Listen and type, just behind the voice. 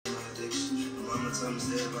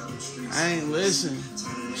I ain't listen.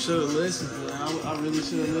 Should have listened to it. I really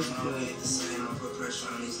should have listened to it.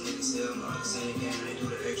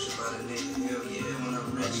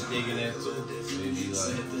 I be thinking that too. They be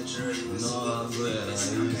like, no, I'm glad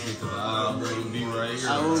I wouldn't be right here.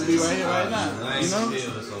 I wouldn't be right here right now. You know?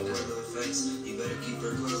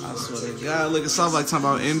 I swear to God, look at Softbuck talking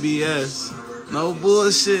about MBS. No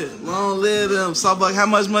bullshit. Long live them. Softbuck, how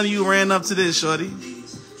much money you ran up to this, shorty?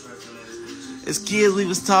 As kids, we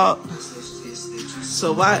was taught.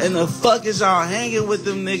 So why in the fuck is y'all hanging with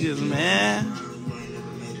them niggas, man?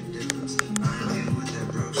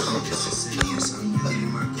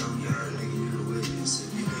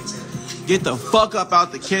 Get the fuck up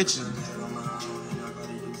out the kitchen.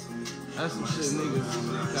 That's some shit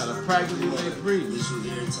niggas gotta practice what they preach.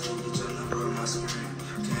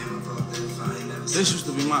 This used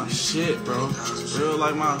to be my shit, bro. Real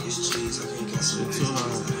like my shit too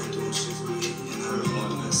hard.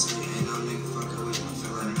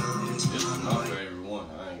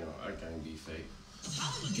 I can't be fake.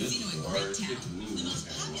 Hollywood Casino in Great Town. The most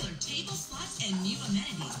popular table slots and new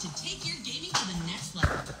amenities to take your gaming to the next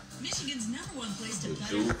level. Michigan's #1 place to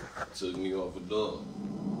play. Took me off a dog.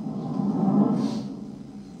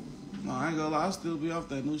 No, I ain't gonna lie, I'll still be off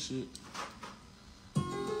that new shit.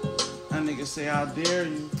 That nigga say, I dare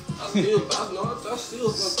you. I still gonna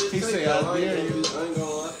He say, I dare you. I ain't gonna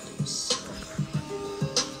lie.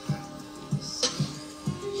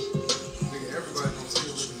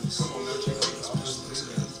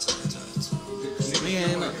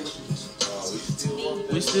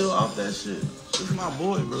 We still off that shit. This is my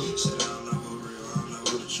boy, bro.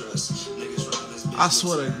 I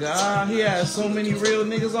swear to God, he had so many real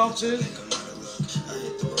niggas off this.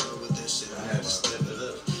 I had to step it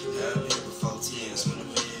up.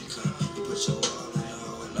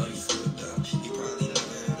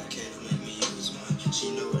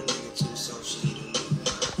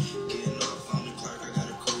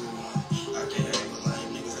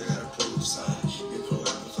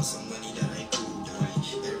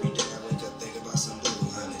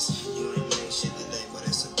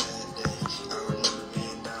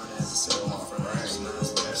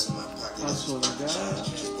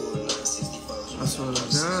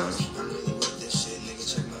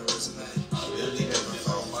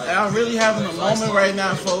 I'm really having a moment right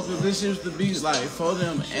now, folks, because this used to be like for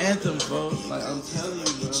them anthem, folks. Like I'm telling you,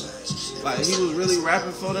 bro. Like he was really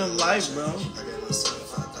rapping for them life, bro.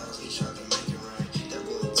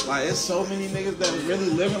 Like it's so many niggas that was really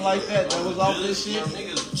living like that was off this shit.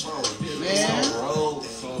 Man.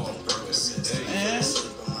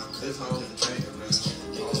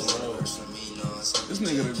 This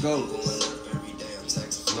nigga the GOAT.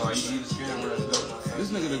 No, he's scamming right now. This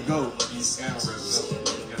nigga the GOAT. He's scamming right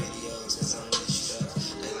now.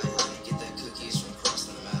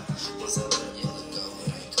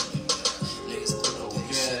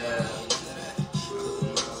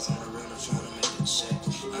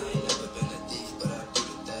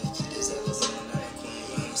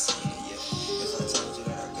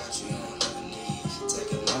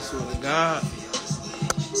 God.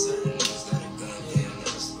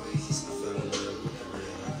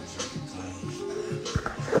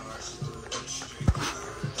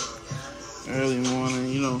 Early morning,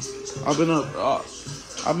 you know, I've been up,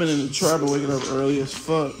 I've been in the trap, waking up early as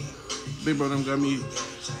fuck. Big bro them got me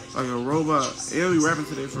like a robot. Yeah, we rapping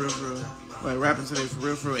today for real. Like rapping today for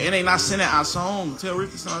real. And they not sending our song. Tell Rick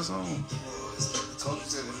to send our song.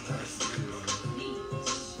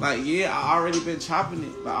 Like, yeah, I already been chopping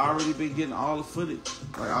it. Like, I already been getting all the footage.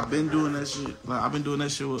 Like, I've been doing that shit. Like, I've been doing that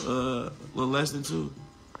shit with Little Less Than 2.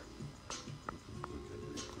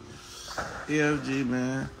 EFG,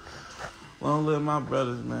 man. Long live my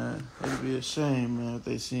brothers, man. It'd be a shame, man, if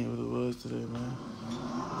they seen what it was today, man.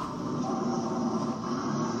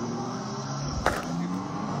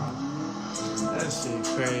 That shit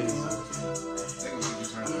crazy.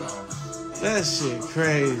 That shit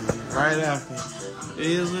crazy. Right after. It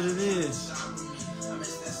is what it is.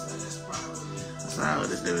 What's wrong with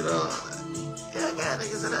this nigga though? Yeah, I got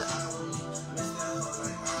niggas in that.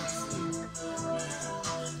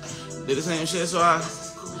 Did the same shit, so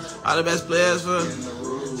all the best players for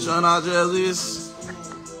Sean Aldrez.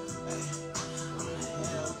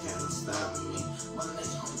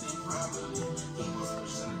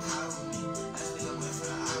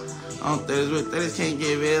 I don't think they just can't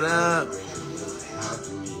give it up.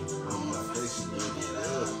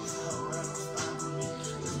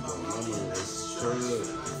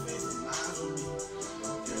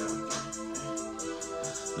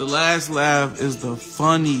 The last laugh is the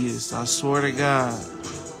funniest, I swear to God.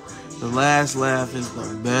 The last laugh is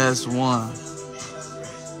the best one.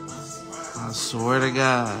 I swear to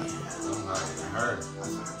God. I'm like,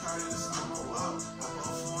 her.